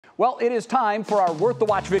Well, it is time for our Worth the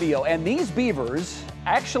Watch video, and these beavers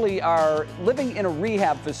actually are living in a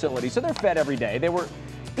rehab facility, so they're fed every day. They were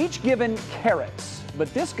each given carrots,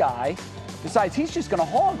 but this guy decides he's just going to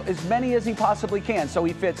hog as many as he possibly can. So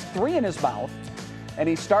he fits 3 in his mouth, and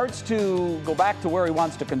he starts to go back to where he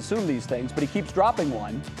wants to consume these things, but he keeps dropping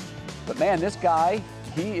one. But man, this guy,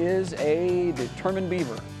 he is a determined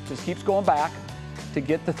beaver. Just keeps going back to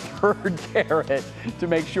get the 3rd carrot to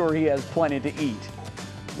make sure he has plenty to eat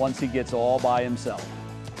once he gets all by himself.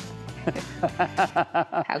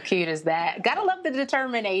 How cute is that? Gotta love the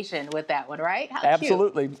determination with that one, right? How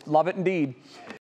Absolutely. Love it indeed.